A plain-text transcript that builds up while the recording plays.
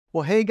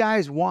Well, hey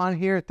guys, Juan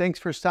here. Thanks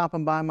for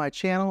stopping by my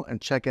channel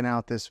and checking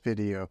out this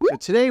video. So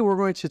today we're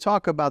going to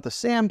talk about the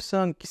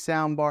Samsung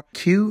Soundbar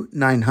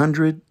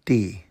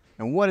Q900D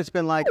and what it's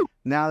been like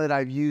now that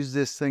I've used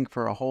this thing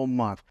for a whole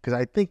month. Because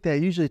I think that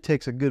usually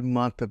takes a good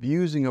month of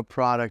using a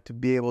product to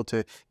be able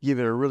to give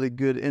it a really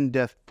good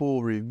in-depth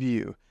full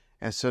review.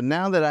 And so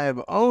now that I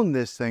have owned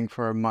this thing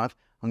for a month,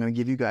 I'm going to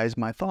give you guys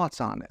my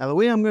thoughts on it. Now, the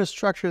way I'm going to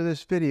structure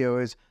this video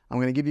is I'm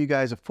going to give you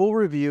guys a full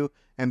review,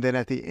 and then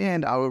at the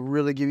end, I will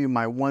really give you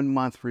my 1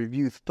 month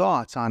review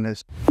thoughts on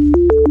this.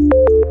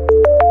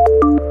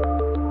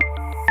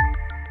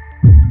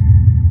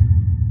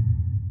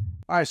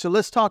 All right, so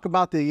let's talk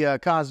about the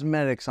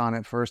cosmetics on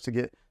it first to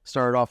get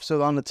started off.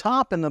 So on the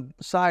top and the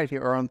side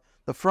here, or on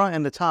the front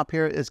and the top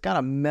here, it's got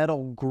a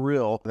metal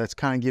grill that's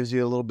kind of gives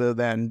you a little bit of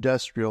that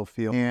industrial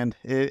feel. And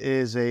it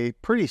is a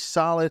pretty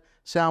solid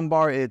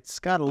soundbar. It's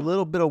got a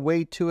little bit of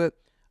weight to it.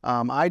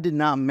 I did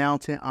not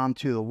mount it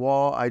onto the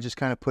wall. I just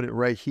kind of put it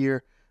right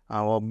here.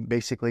 Well,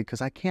 basically,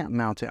 because I can't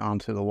mount it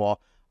onto the wall.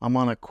 I'm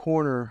on a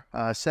corner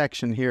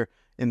section here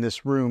in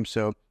this room,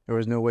 so there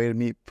was no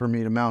way for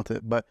me to mount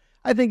it. But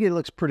I think it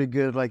looks pretty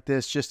good like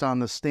this, just on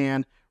the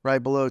stand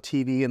right below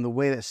TV. And the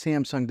way that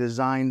Samsung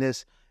designed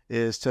this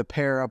is to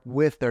pair up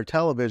with their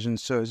television.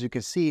 So as you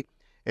can see,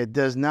 it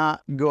does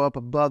not go up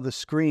above the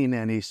screen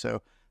any.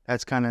 So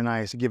that's kind of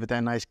nice to give it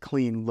that nice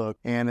clean look.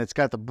 And it's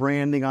got the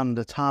branding on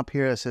the top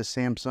here that says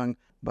Samsung,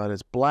 but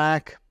it's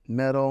black,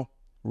 metal,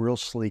 real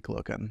sleek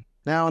looking.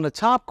 Now in the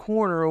top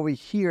corner over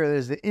here,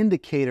 there's the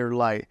indicator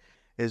light.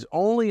 It's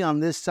only on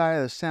this side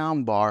of the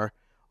sound bar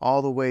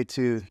all the way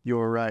to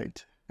your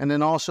right. And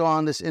then also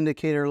on this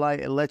indicator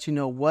light, it lets you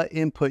know what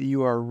input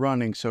you are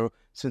running. So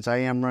since I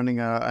am running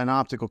an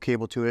optical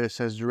cable to it, it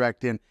says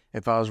direct in.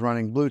 If I was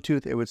running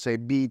Bluetooth, it would say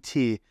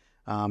BT.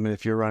 And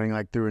if you're running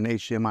like through an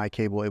HDMI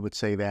cable, it would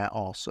say that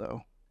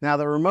also. Now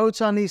the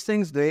remotes on these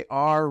things, they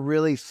are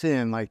really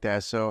thin like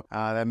that. So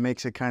that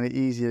makes it kind of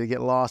easy to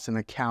get lost in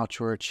a couch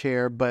or a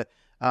chair. But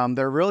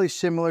they're really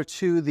similar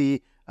to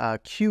the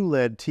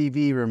QLED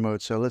TV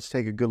remote. So let's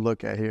take a good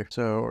look at here.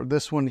 So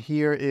this one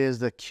here is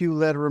the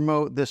QLED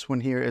remote. This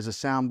one here is a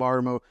soundbar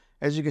remote.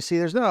 As you can see,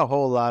 there's not a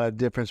whole lot of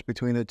difference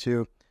between the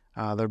two.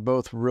 They're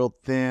both real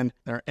thin.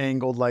 They're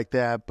angled like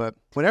that. But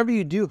whenever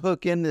you do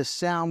hook in this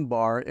sound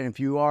bar, and if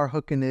you are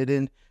hooking it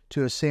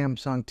into a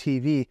Samsung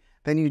TV,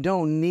 then you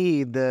don't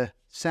need the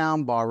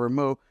sound bar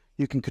remote.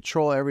 You can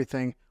control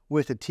everything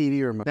with the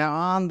TV remote. Now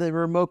on the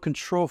remote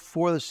control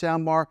for the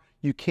sound bar,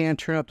 you can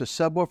turn up the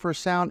subwoofer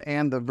sound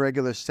and the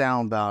regular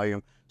sound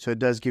volume. So it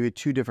does give you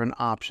two different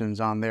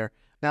options on there.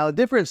 Now the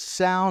different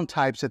sound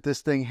types that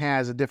this thing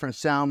has, the different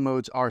sound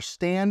modes are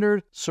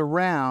standard,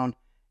 surround,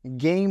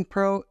 Game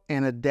Pro,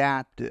 and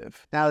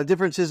adaptive. Now the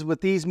differences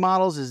with these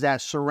models is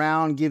that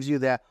surround gives you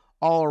that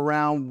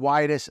all-around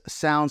widest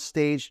sound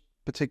stage,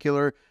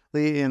 particularly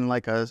in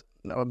like a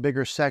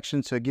bigger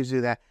section, so it gives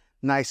you that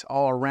nice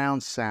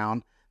all-around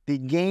sound. The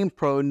Game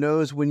Pro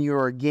knows when you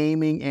are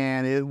gaming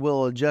and it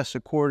will adjust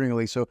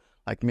accordingly. So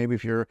like maybe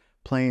if you're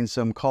playing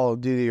some Call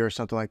of Duty or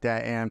something like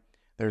that and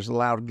there's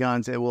loud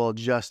guns, it will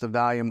adjust the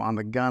volume on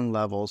the gun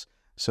levels.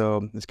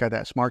 So it's got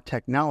that smart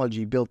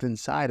technology built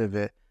inside of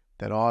it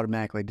that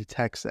automatically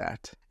detects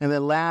that. And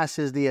then last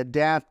is the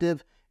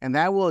adaptive, and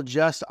that will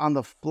adjust on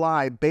the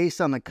fly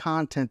based on the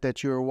content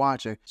that you're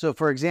watching. So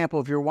for example,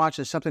 if you're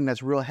watching something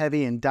that's real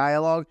heavy in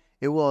dialogue,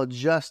 it will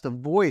adjust the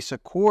voice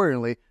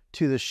accordingly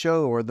to the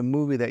show or the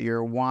movie that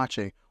you're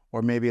watching,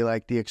 or maybe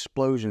like the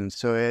explosions.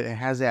 So it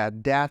has that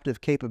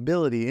adaptive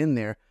capability in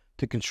there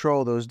to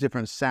control those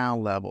different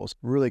sound levels.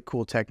 Really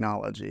cool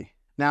technology.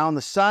 Now on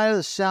the side of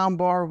the sound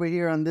bar over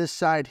here, on this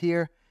side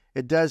here,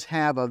 it does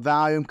have a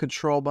volume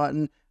control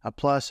button, a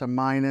plus, a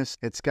minus.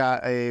 It's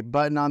got a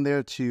button on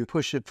there to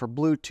push it for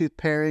Bluetooth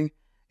pairing.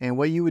 And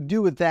what you would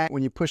do with that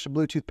when you push the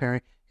Bluetooth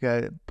pairing, you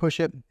gotta push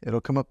it,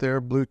 it'll come up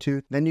there,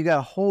 Bluetooth. Then you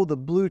gotta hold the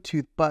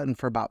Bluetooth button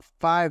for about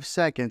 5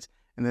 seconds,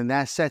 and then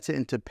that sets it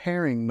into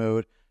pairing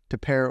mode to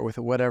pair it with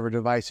whatever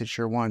device that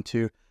you want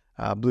to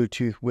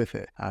Bluetooth with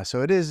it.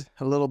 So it is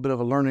a little bit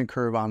of a learning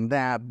curve on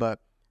that,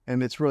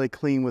 and it's really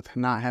clean with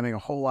not having a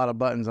whole lot of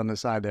buttons on the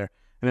side there.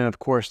 And then of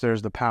course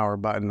there's the power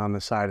button on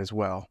the side as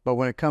well. But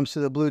when it comes to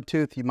the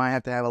Bluetooth, you might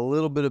have to have a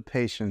little bit of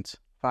patience.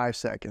 5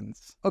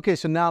 seconds. Okay,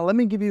 so now let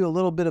me give you a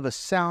little bit of a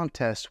sound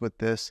test with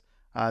this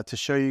to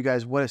show you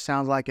guys what it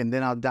sounds like, and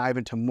then I'll dive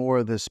into more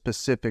of the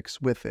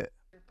specifics with it.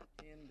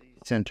 In the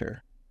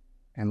center.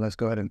 And let's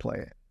go ahead and play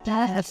it.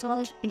 That's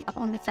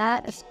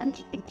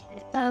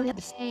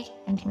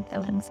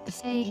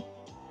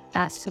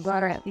the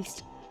water at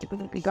least.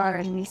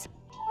 At least.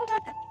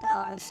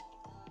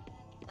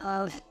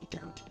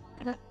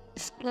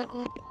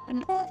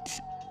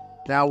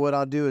 Now what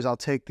I'll do is I'll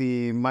take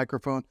the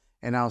microphone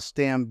and I'll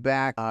stand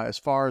back as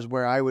far as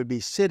where I would be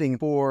sitting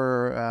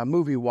for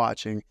movie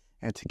watching,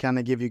 and to kind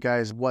of give you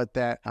guys what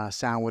that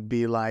sound would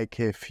be like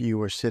if you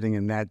were sitting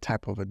in that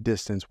type of a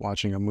distance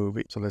watching a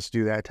movie. So let's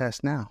do that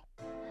test now.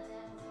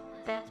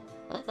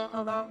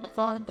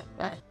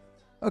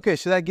 Okay,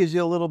 so that gives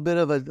you a little bit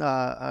of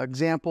an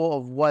example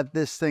of what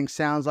this thing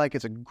sounds like.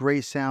 It's a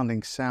great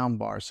sounding sound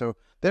bar. So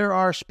there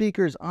are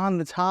speakers on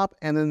the top,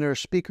 and then there are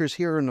speakers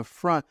here in the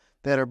front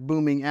that are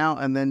booming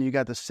out, and then you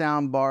got the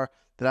sound bar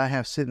that I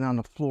have sitting on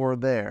the floor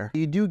there.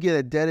 You do get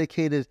a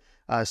dedicated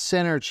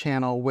center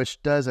channel,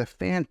 which does a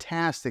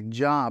fantastic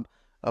job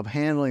of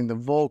handling the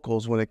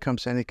vocals when it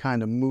comes to any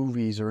kind of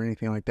movies or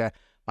anything like that.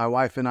 My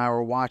wife and I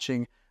were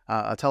watching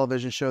a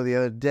television show the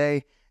other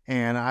day,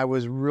 and I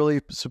was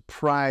really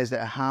surprised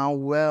at how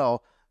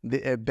well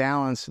it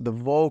balanced the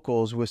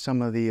vocals with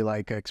some of the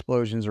like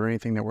explosions or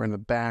anything that were in the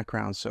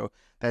background. So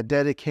that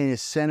dedicated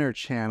center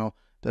channel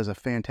does a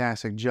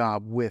fantastic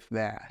job with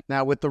that.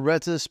 Now with the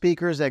rest of the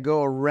speakers that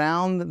go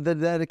around the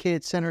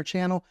dedicated center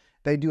channel,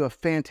 they do a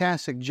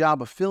fantastic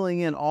job of filling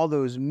in all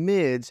those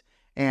mids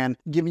and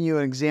giving you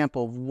an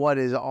example of what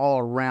is all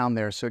around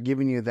there. So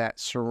giving you that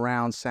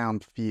surround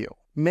sound feel,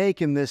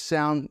 making this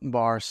sound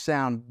bar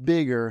sound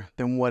bigger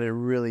than what it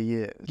really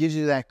is. Gives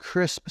you that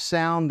crisp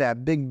sound,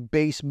 that big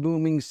bass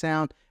booming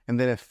sound, and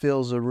then it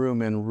fills the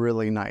room in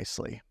really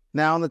nicely.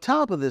 Now on the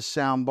top of this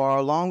sound bar,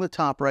 along the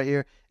top right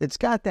here, it's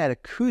got that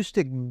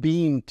acoustic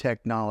beam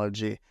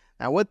technology.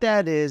 Now what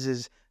that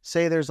is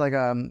say there's like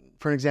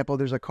for example,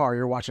 there's a car,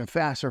 you're watching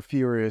Fast or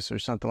Furious or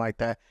something like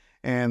that,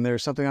 and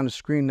there's something on the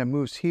screen that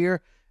moves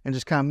here and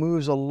just kind of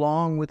moves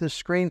along with the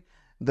screen.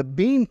 The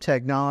beam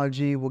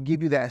technology will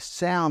give you that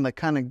sound that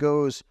kind of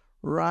goes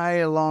right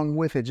along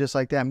with it, just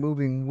like that,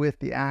 moving with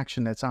the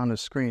action that's on the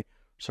screen.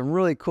 Some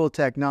really cool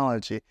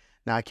technology.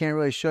 Now, I can't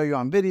really show you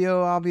on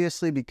video,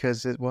 obviously,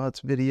 because it's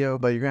video,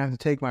 but you're going to have to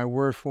take my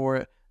word for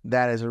it.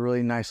 That is a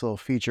really nice little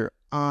feature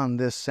on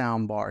this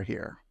sound bar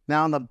here.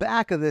 Now, on the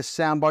back of this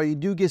sound bar, you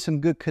do get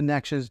some good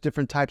connections,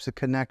 different types of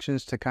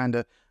connections to kind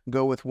of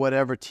go with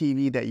whatever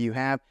TV that you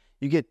have.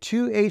 You get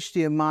two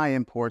HDMI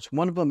imports.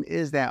 One of them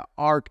is that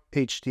ARC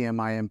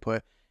HDMI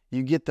input.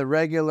 You get the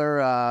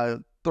regular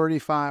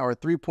 35 or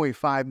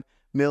 3.5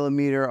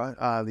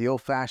 millimeter, the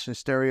old-fashioned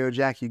stereo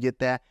jack. You get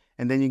that,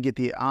 and then you get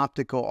the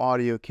optical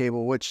audio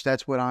cable, which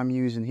that's what I'm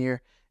using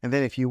here. And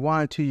then if you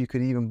wanted to, you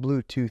could even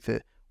Bluetooth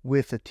it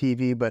with the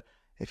TV. But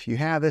if you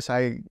have this,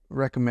 I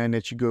recommend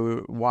that you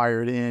go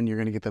wired in. You're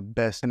going to get the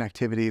best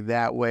connectivity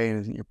that way,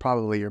 and you're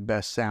probably your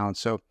best sound.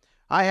 So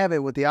I have it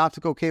with the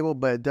optical cable,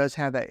 but it does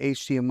have that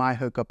HDMI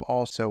hookup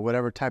also.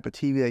 Whatever type of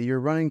TV that you're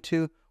running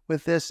to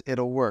with this,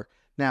 it'll work.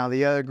 Now,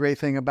 the other great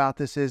thing about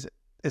this is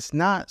it's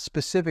not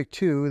specific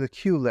to the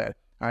QLED.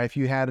 All right, if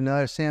you had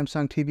another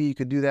Samsung TV, you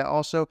could do that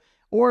also.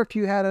 Or if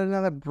you had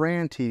another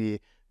brand TV,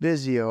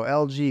 Vizio,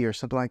 LG, or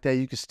something like that,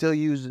 you could still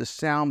use the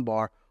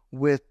soundbar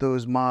with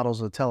those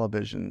models of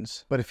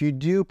televisions. But if you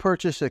do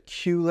purchase a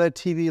QLED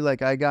TV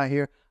like I got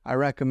here, I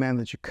recommend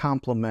that you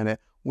complement it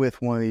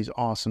with one of these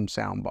awesome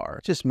sound bars.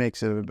 It just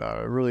makes it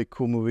a really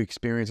cool movie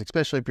experience,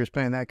 especially if you're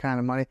spending that kind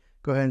of money.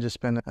 Go ahead and just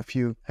spend a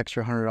few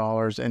extra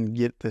 $100 and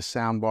get this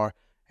sound bar,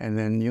 and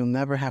then you'll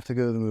never have to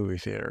go to the movie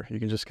theater. You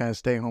can just kind of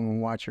stay home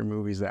and watch your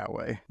movies that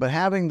way. But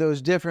having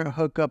those different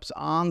hookups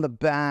on the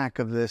back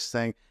of this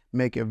thing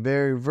make it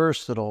very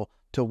versatile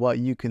to what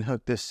you can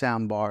hook this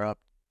sound bar up.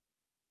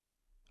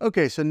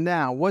 Okay, so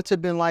now what's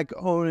it been like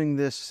owning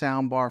this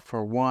sound bar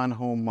for one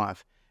whole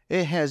month?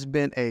 It has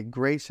been a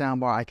great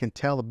soundbar. I can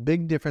tell the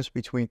big difference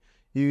between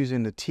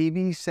using the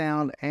TV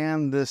sound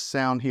and this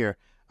sound here.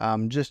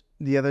 Just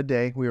the other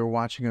day, we were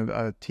watching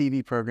a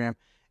TV program,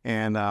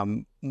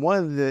 and one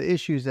of the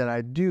issues that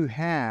I do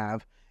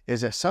have is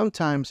that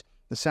sometimes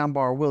the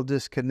soundbar will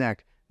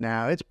disconnect.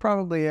 Now, it's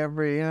probably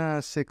every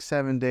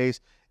 6-7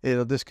 days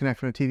it'll disconnect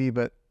from the TV,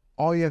 but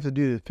all you have to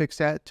do to fix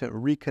that, to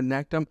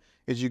reconnect them,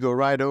 is you go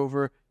right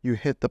over, you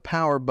hit the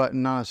power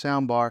button on a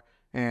soundbar,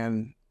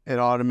 and it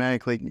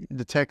automatically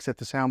detects that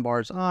the soundbar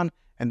is on,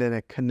 and then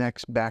it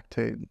connects back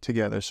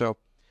together. So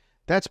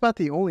that's about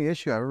the only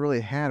issue I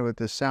really had with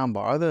this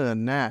soundbar. Other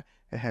than that,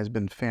 it has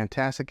been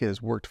fantastic. It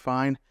has worked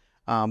fine,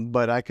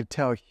 but I could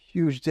tell a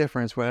huge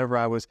difference whenever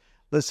I was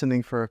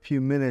listening for a few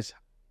minutes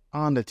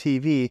on the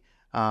TV,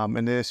 and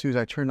then as soon as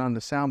I turned on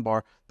the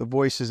soundbar, the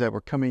voices that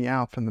were coming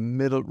out from the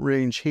middle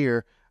range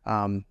here,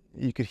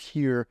 you could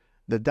hear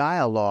the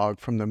dialogue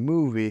from the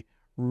movie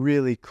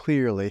really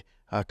clearly,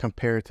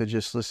 compared to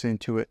just listening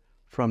to it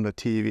from the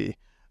TV.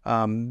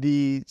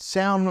 The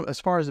sound, as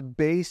far as the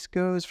bass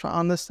goes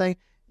on this thing,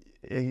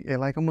 it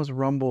like almost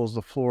rumbles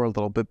the floor a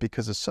little bit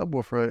because the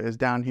subwoofer is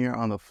down here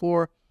on the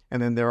floor,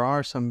 and then there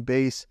are some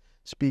bass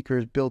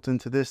speakers built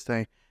into this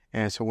thing.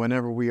 And so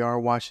whenever we are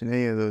watching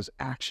any of those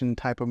action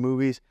type of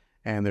movies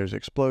and there's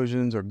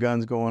explosions or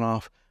guns going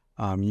off,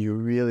 you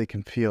really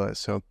can feel it.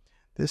 So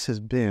this has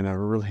been a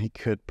really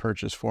good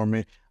purchase for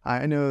me.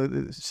 I know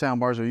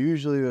soundbars are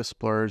usually a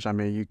splurge. I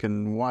mean, you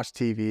can watch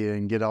TV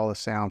and get all the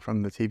sound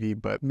from the TV,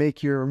 but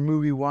make your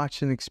movie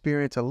watching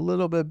experience a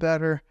little bit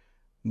better.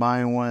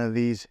 Buying one of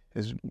these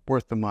is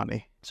worth the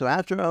money. So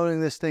after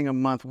owning this thing a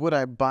month, would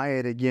I buy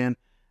it again?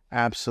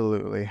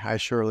 Absolutely, I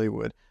surely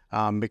would,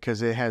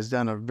 because it has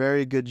done a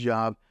very good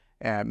job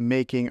at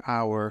making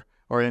or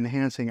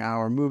enhancing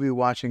our movie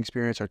watching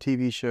experience, our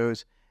TV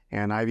shows.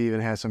 And I've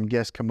even had some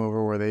guests come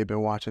over where they've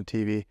been watching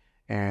TV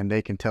and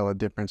they can tell a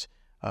difference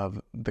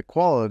of the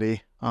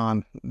quality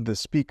on the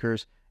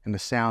speakers and the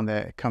sound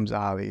that comes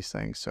out of these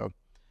things. So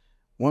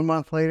 1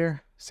 month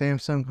later,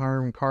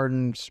 Samsung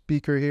Cardon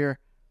speaker here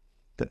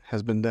that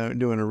has been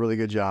doing a really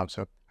good job.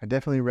 So I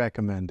definitely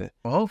recommend it.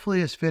 Well,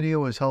 hopefully this video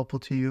was helpful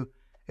to you.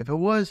 If it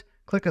was,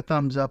 click a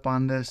thumbs up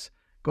on this.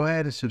 Go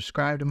ahead and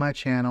subscribe to my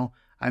channel.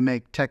 I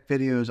make tech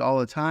videos all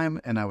the time,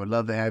 and I would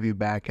love to have you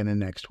back in the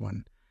next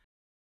one.